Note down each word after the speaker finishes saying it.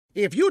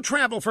If you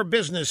travel for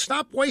business,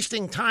 stop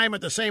wasting time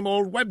at the same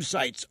old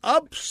websites.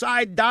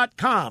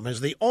 Upside.com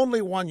is the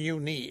only one you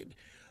need.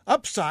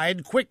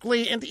 Upside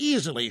quickly and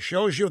easily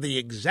shows you the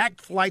exact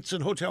flights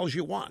and hotels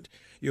you want.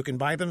 You can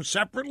buy them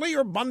separately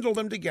or bundle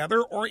them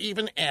together or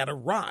even add a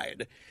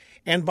ride.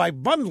 And by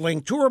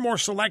bundling 2 or more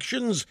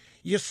selections,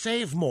 you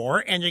save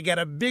more and you get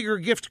a bigger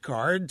gift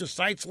card to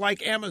sites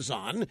like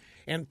Amazon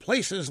and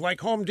places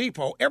like Home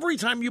Depot every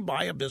time you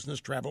buy a business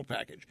travel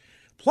package.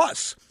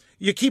 Plus,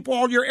 you keep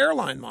all your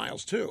airline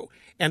miles, too.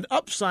 And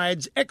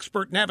Upside's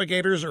expert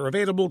navigators are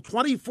available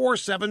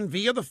 24/7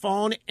 via the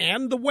phone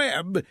and the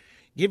web,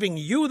 giving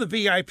you the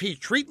VIP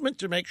treatment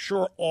to make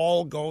sure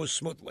all goes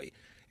smoothly.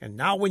 And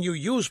now when you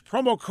use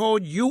promo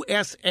code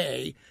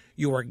USA,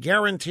 you are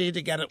guaranteed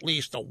to get at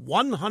least a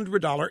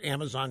 $100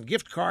 Amazon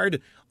gift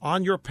card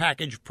on your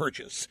package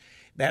purchase.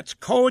 That's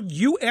code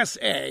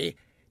USA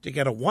to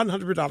get a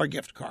 $100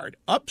 gift card.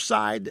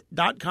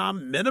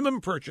 Upside.com,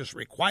 minimum purchase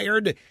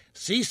required.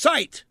 See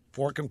site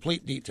for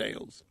complete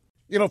details.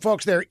 You know,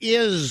 folks, there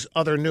is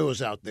other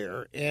news out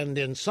there, and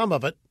in some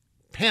of it,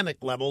 panic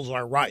levels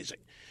are rising.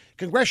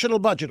 Congressional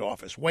Budget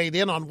Office weighed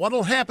in on what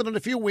will happen in a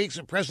few weeks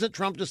if President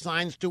Trump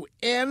decides to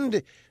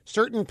end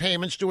certain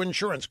payments to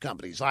insurance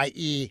companies,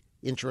 i.e.,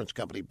 insurance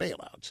company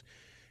bailouts.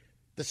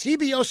 The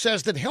CBO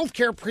says that health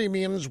care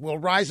premiums will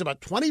rise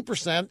about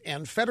 20%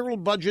 and federal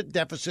budget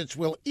deficits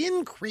will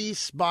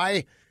increase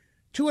by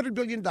 $200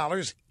 billion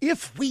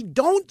if we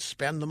don't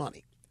spend the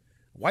money.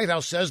 The White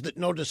House says that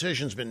no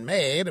decision's been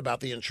made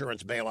about the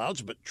insurance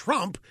bailouts, but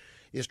Trump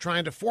is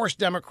trying to force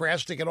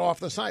Democrats to get off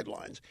the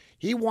sidelines.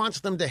 He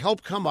wants them to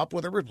help come up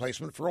with a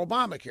replacement for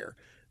Obamacare.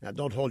 Now,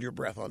 don't hold your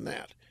breath on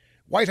that.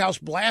 White House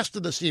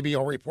blasted the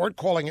CBO report,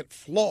 calling it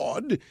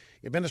flawed.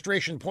 The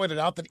administration pointed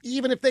out that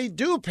even if they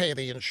do pay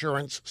the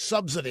insurance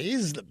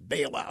subsidies, the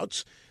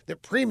bailouts, their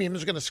premium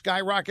is going to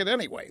skyrocket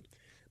anyway.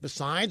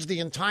 Besides, the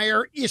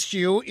entire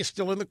issue is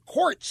still in the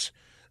courts.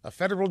 A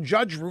federal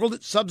judge ruled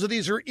that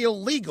subsidies are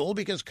illegal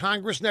because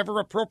Congress never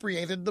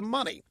appropriated the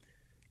money,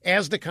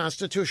 as the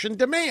Constitution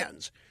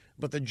demands.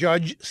 But the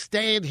judge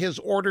stayed his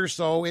order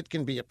so it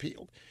can be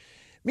appealed.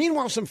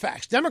 Meanwhile, some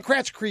facts.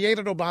 Democrats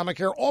created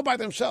Obamacare all by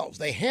themselves.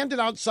 They handed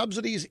out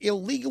subsidies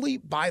illegally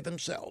by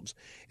themselves.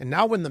 And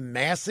now when the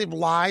massive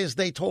lies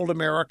they told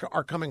America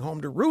are coming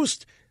home to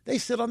roost, they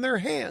sit on their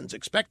hands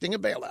expecting a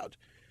bailout.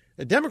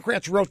 The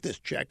Democrats wrote this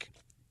check.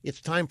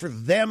 It's time for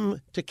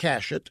them to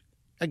cash it,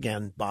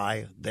 again,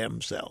 by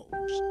themselves.